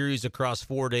 5-game series across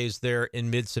 4 days there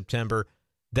in mid-September.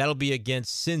 That'll be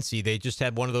against Cincy. They just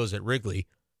had one of those at Wrigley.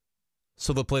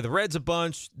 So they'll play the Reds a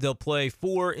bunch. They'll play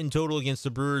 4 in total against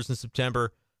the Brewers in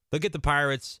September. They'll get the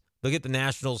Pirates. They'll get the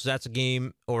Nationals. That's a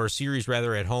game, or a series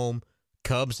rather, at home.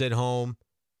 Cubs at home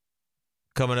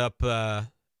coming up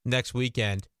next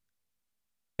weekend.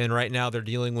 And right now they're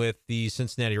dealing with the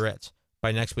Cincinnati Reds.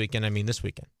 By next weekend, I mean this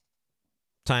weekend.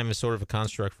 Time is sort of a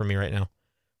construct for me right now.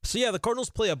 So yeah, the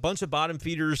Cardinals play a bunch of bottom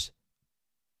feeders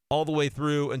all the way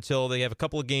through until they have a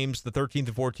couple of games, the 13th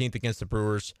and 14th against the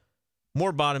Brewers.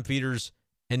 More bottom feeders,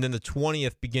 and then the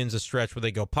 20th begins a stretch where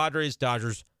they go Padres,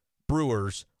 Dodgers,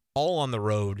 Brewers, all on the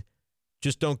road.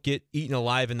 Just don't get eaten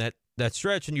alive in that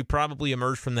stretch, and you probably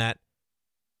emerge from that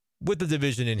with the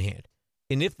division in hand.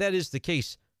 And if that is the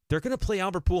case, they're going to play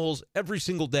Albert Pujols every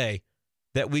single day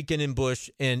that weekend in Busch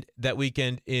and that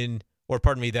weekend in, or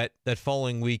pardon me, that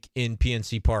following week in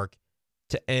PNC Park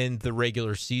to end the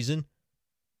regular season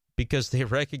because they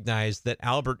recognize that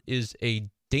Albert is a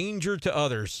danger to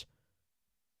others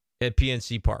at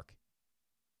PNC Park.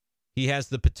 He has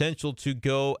the potential to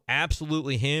go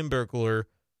absolutely hamburglar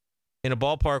in a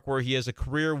ballpark where he has a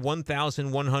career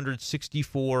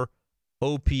 1,164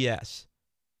 OPS.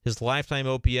 His lifetime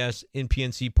OPS in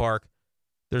PNC Park,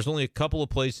 there's only a couple of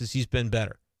places he's been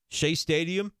better. Shea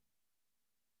Stadium,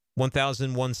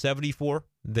 1,174.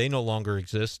 They no longer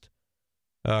exist.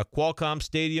 Qualcomm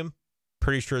Stadium,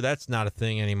 pretty sure that's not a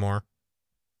thing anymore.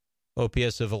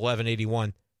 OPS of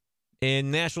 1181.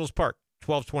 And Nationals Park,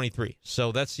 1223.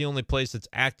 So that's the only place that's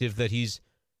active that he's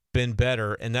been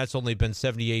better, and that's only been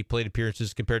 78 plate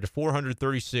appearances compared to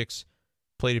 436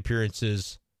 plate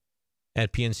appearances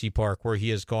at PNC Park, where he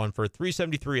has gone for a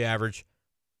 373 average,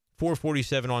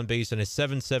 447 on base, and a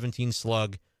 717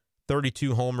 slug,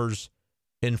 32 homers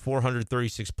in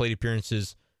 436 plate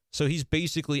appearances So he's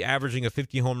basically averaging a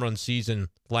 50 home run season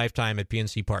lifetime at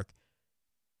PNC Park.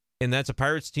 And that's a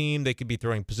Pirates team. They could be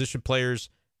throwing position players.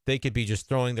 They could be just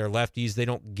throwing their lefties. They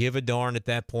don't give a darn at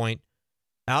that point.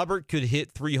 Albert could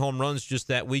hit 3 home runs just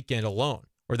that weekend alone,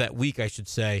 or that week, I should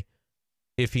say,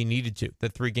 if he needed to, the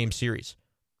 3-game series.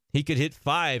 He could hit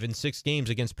 5 in 6 games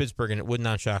against Pittsburgh, and it would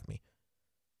not shock me.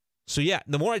 So, yeah,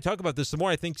 the more I talk about this, the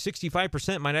more I think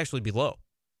 65% might actually be low.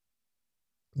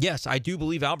 Yes, I do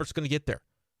believe Albert's going to get there.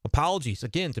 Apologies,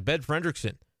 again, to Ben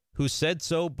Frederickson, who said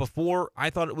so before I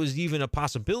thought it was even a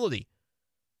possibility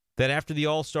that after the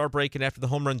All-Star break and after the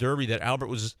Home Run Derby that Albert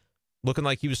was looking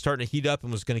like he was starting to heat up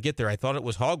and was going to get there. I thought it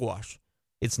was hogwash.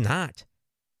 It's not.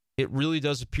 It really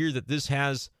does appear that this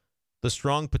has the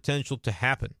strong potential to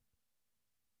happen.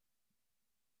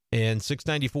 And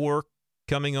 694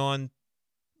 coming on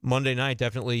Monday night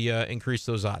definitely increased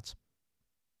those odds.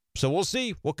 So we'll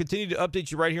see. We'll continue to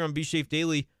update you right here on B-Shape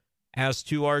Daily as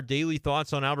to our daily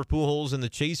thoughts on Albert Pujols and the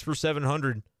chase for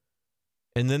 700.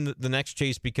 And then the next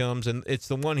chase becomes, and it's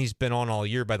the one he's been on all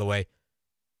year, by the way,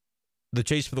 the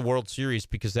chase for the World Series,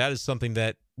 because that is something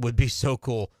that would be so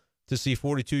cool to see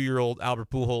 42-year-old Albert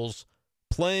Pujols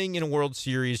playing in a World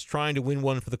Series, trying to win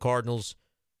one for the Cardinals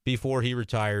before he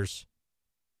retires.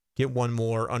 Get one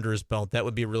more under his belt. That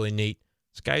would be really neat.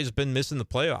 This guy has been missing the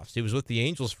playoffs. He was with the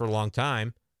Angels for a long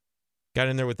time. Got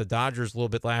in there with the Dodgers a little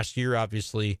bit last year,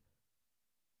 obviously.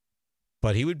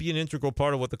 But he would be an integral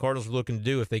part of what the Cardinals are looking to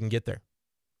do if they can get there.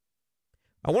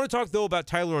 I want to talk, though, about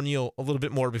Tyler O'Neill a little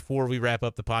bit more before we wrap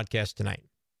up the podcast tonight.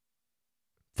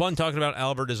 Fun talking about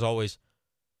Albert, as always.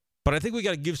 But I think we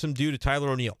got to give some due to Tyler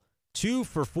O'Neill. 2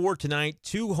 for 4 tonight,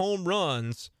 2 home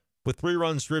runs with 3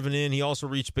 runs driven in. He also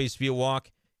reached base via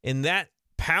walk. And that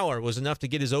power was enough to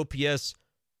get his OPS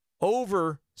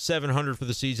over 700 for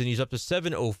the season. He's up to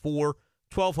 704,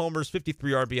 12 homers,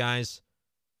 53 RBIs.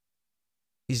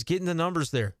 He's getting the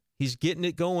numbers there. He's getting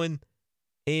it going,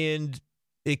 and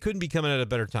it couldn't be coming at a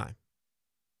better time.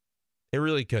 It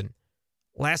really couldn't.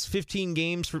 Last 7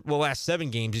 games,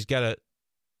 he's got a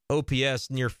OPS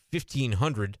near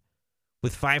 1,500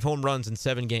 with 5 home runs in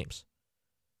 7 games.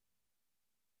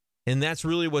 And that's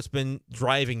really what's been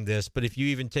driving this. But if you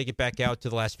even take it back out to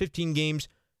the last 15 games,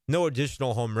 no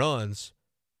additional home runs,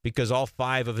 because all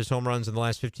 5 of his home runs in the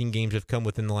last 15 games have come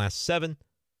within the last 7.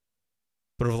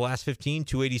 But over the last 15,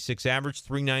 286 average,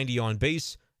 390 on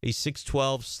base, a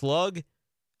 612 slug.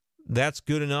 That's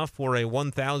good enough for a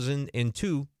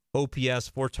 1,002 OPS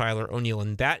for Tyler O'Neill.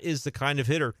 And that is the kind of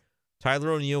hitter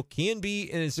Tyler O'Neill can be,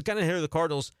 and it's the kind of hitter the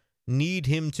Cardinals need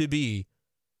him to be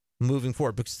moving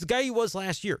forward. Because the guy he was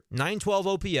last year, 912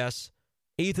 OPS,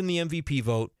 8th in the MVP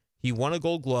vote. He won a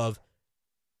Gold Glove.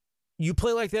 You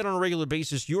play like that on a regular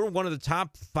basis, you're one of the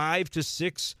top 5 to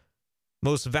 6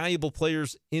 most valuable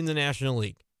players in the National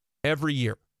League every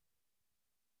year.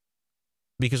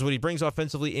 Because what he brings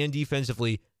offensively and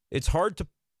defensively, it's hard to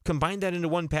combine that into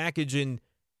one package and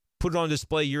put it on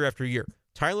display year after year.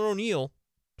 Tyler O'Neill,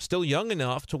 still young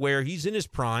enough to where he's in his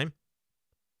prime.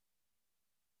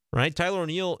 Right? Tyler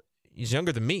O'Neill, he's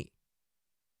younger than me.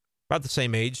 About the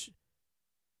same age.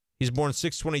 He's born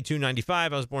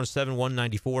 6/22/95. I was born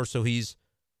 7/1/94, so he's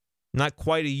not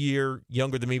quite a year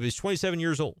younger than me, but he's 27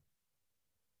 years old.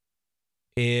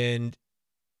 And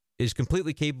is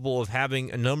completely capable of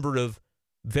having a number of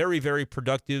very, very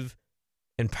productive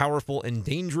and powerful and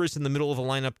dangerous in the middle of a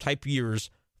lineup type years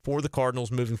for the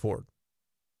Cardinals moving forward.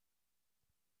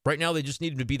 Right now, they just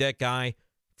need him to be that guy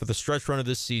for the stretch run of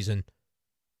this season,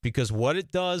 because what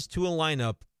it does to a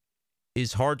lineup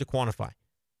is hard to quantify.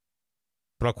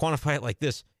 But I'll quantify it like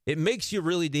this. It makes you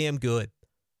really damn good.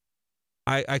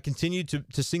 I continue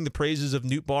to sing the praises of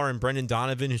Nootbaar and Brendan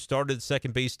Donovan, who started at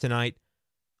second base tonight.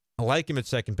 I like him at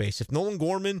second base. If Nolan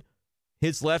Gorman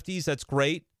hits lefties, that's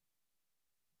great.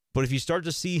 But if you start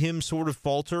to see him sort of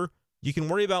falter, you can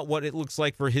worry about what it looks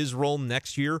like for his role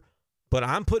next year. But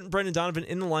I'm putting Brendan Donovan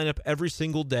in the lineup every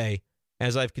single day,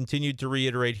 as I've continued to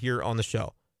reiterate here on the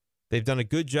show. They've done a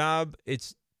good job.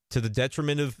 It's to the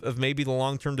detriment of maybe the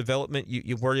long-term development.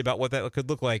 You worry about what that could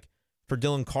look like for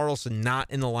Dylan Carlson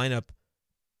not in the lineup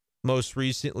most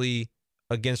recently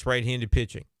against right-handed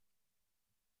pitching.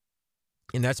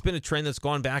 And that's been a trend that's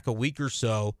gone back a week or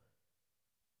so,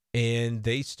 and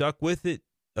they stuck with it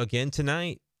again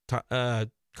tonight.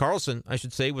 Carlson, I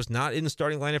should say, was not in the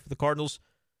starting lineup for the Cardinals.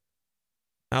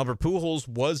 Albert Pujols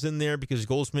was in there because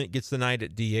Goldschmidt gets the night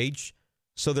at DH.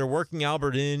 So they're working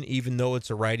Albert in, even though it's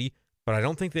a righty. But I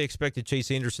don't think they expected Chase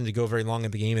Anderson to go very long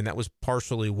in the game, and that was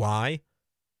partially why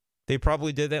they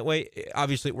probably did that way.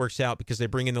 Obviously, it works out because they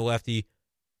bring in the lefty,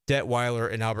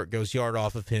 Detweiler, and Albert goes yard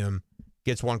off of him,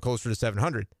 gets one closer to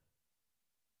 700.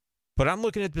 But I'm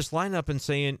looking at this lineup and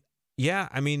saying, yeah,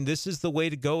 I mean, this is the way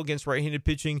to go against right-handed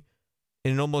pitching,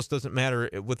 and it almost doesn't matter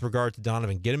with regard to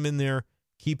Donovan. Get him in there,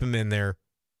 keep him in there.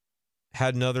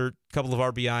 Had another couple of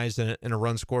RBIs and a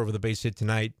run score with a base hit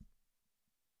tonight.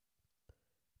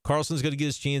 Carlson's going to get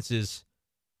his chances,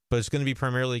 but it's going to be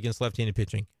primarily against left-handed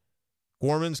pitching.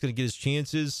 Gorman's going to get his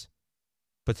chances,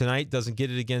 but tonight doesn't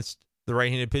get it against the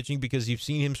right-handed pitching because you've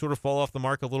seen him sort of fall off the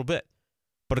mark a little bit.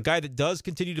 But a guy that does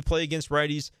continue to play against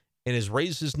righties and has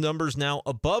raised his numbers now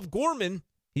above Gorman,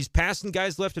 he's passing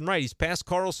guys left and right. He's passed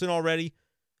Carlson already,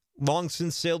 long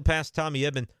since sailed past Tommy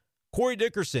Edman. Corey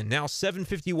Dickerson, now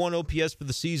 751 OPS for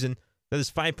the season. That is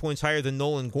 5 points higher than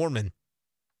Nolan Gorman.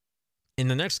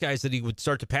 And the next guys that he would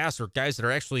start to pass are guys that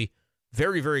are actually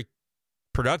very, very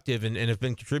productive and have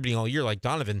been contributing all year, like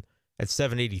Donovan at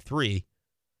 783.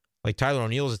 Like Tyler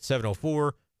O'Neill's at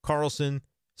 704. Carlson,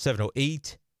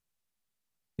 708.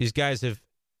 These guys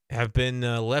have been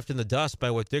left in the dust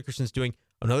by what Dickerson's doing.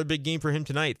 Another big game for him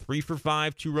tonight. 3 for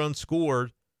 5, 2 runs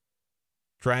scored.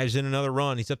 Drives in another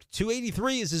run. He's up to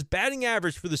 283 is his batting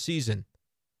average for the season.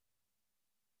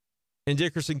 And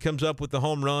Dickerson comes up with the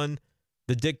home run,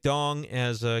 the Dick Dong,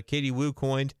 as Katie Wu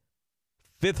coined.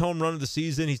 5th home run of the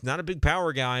season. He's not a big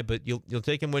power guy, but you'll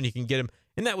take him when you can get him.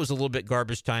 And that was a little bit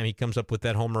garbage time. He comes up with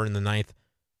that homer in the 9th.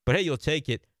 But hey, you'll take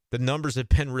it. The numbers have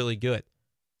been really good.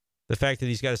 The fact that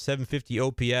he's got a 750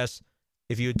 OPS.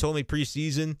 If you had told me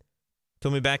preseason,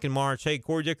 told me back in March, hey,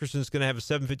 Corey Dickerson's going to have a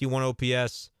 751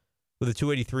 OPS with a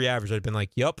 283 average, I'd have been like,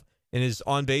 yup. And his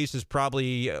on base is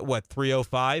probably,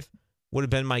 305 would have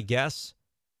been my guess.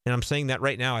 And I'm saying that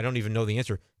right now. I don't even know the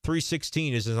answer.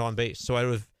 316 is his on base. So I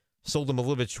would have sold him a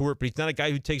little bit short, but he's not a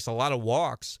guy who takes a lot of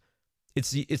walks.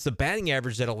 It's the batting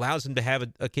average that allows him to have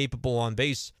a capable on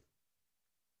base.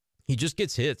 He just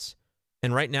gets hits.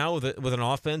 And right now, with an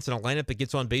offense and a lineup that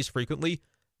gets on base frequently,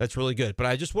 that's really good. But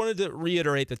I just wanted to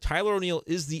reiterate that Tyler O'Neill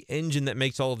is the engine that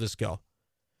makes all of this go.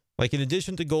 Like, in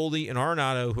addition to Goldie and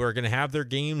Arenado, who are going to have their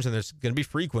games and there's going to be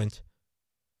frequent,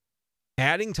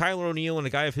 adding Tyler O'Neill and a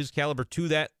guy of his caliber to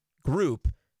that group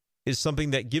is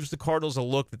something that gives the Cardinals a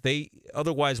look that they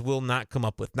otherwise will not come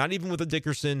up with. Not even with a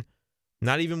Dickerson,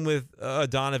 not even with a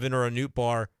Donovan or a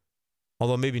Nootbaar,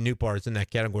 although maybe Nootbaar is in that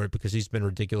category because he's been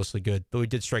ridiculously good, though he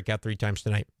did strike out 3 times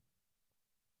tonight.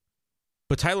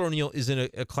 But Tyler O'Neill is in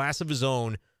a class of his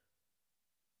own,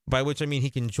 by which I mean he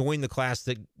can join the class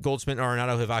that Goldschmidt and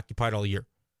Arenado have occupied all year.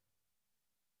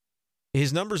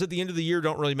 His numbers at the end of the year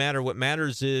don't really matter. What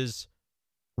matters is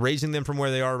raising them from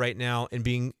where they are right now and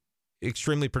being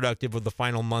extremely productive with the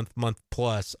final month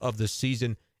plus of the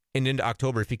season and into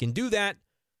October. If he can do that,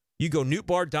 you go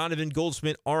Nootbaar, Donovan,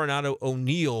 Goldschmidt, Arenado,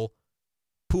 O'Neill,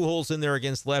 Pujols in there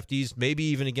against lefties, maybe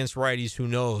even against righties, who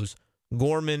knows.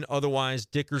 Gorman, otherwise,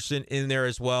 Dickerson in there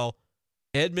as well.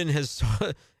 Tommy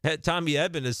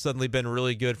Edman has suddenly been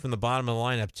really good from the bottom of the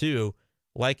lineup too.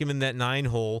 Like him in that 9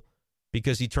 hole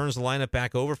because he turns the lineup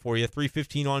back over for you.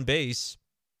 315 on base,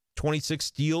 26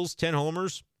 steals, 10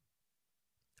 homers.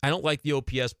 I don't like the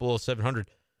OPS below 700,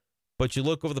 but you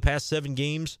look over the past 7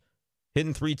 games,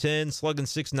 hitting 310, slugging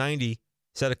 690,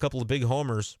 he's had a couple of big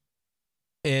homers.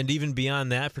 And even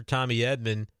beyond that for Tommy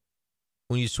Edman,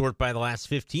 when you sort by the last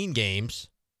 15 games,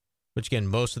 which again,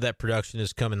 most of that production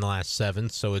has come in the last 7,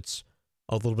 so it's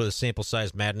a little bit of sample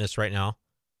size madness right now.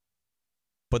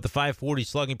 But the 540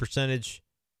 slugging percentage,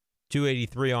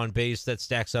 283 on base, that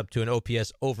stacks up to an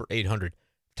OPS over 800.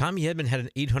 If Tommy Edman had an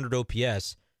 800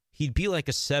 OPS, he'd be like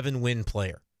a 7-win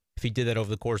player if he did that over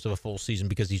the course of a full season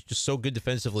because he's just so good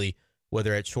defensively,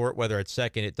 whether at short, whether at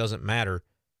second, it doesn't matter.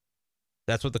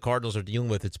 That's what the Cardinals are dealing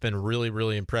with. It's been really,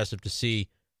 really impressive to see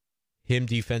him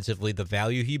defensively, the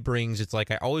value he brings. It's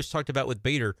like I always talked about with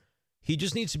Bader. He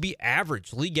just needs to be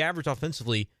average, league average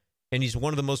offensively, and he's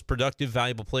one of the most productive,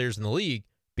 valuable players in the league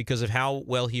because of how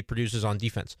well he produces on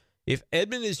defense. If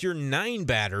Edman is your 9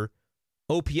 batter,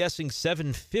 OPSing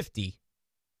 750,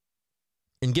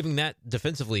 and giving that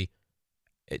defensively,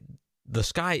 the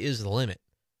sky is the limit.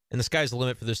 And the sky's the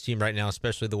limit for this team right now,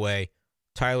 especially the way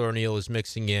Tyler O'Neill is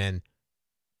mixing in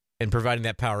and providing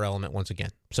that power element once again.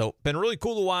 So, been really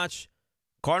cool to watch.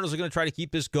 Cardinals are going to try to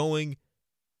keep this going,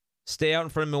 stay out in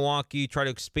front of Milwaukee, try to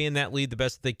expand that lead the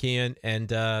best that they can, and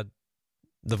the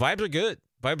vibes are good.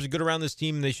 Vibes are good around this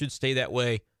team, and they should stay that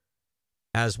way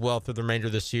as well through the remainder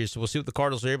of this series. So we'll see what the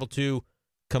Cardinals are able to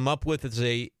come up with as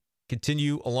they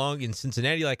continue along in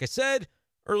Cincinnati. Like I said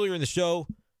earlier in the show,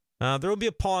 there will be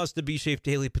a pause to Be Safe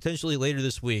Daily potentially later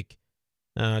this week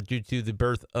due to the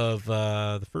birth of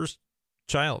the first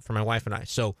child for my wife and I.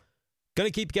 So going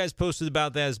to keep you guys posted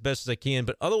about that as best as I can.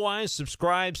 But otherwise,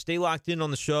 subscribe, stay locked in on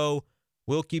the show.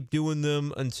 We'll keep doing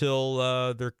them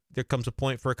until there comes a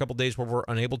point for a couple days where we're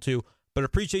unable to. But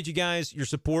appreciate you guys. Your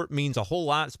support means a whole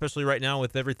lot, especially right now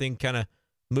with everything kind of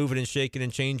moving and shaking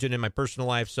and changing in my personal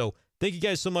life. So thank you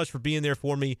guys so much for being there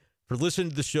for me, for listening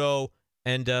to the show,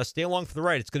 and stay along for the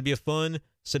ride. It's going to be a fun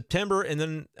September and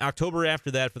then October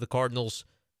after that for the Cardinals.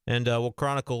 And we'll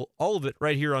chronicle all of it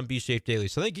right here on Be Safe Daily.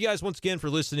 So thank you guys once again for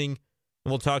listening,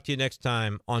 and we'll talk to you next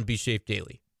time on Be Safe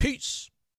Daily. Peace.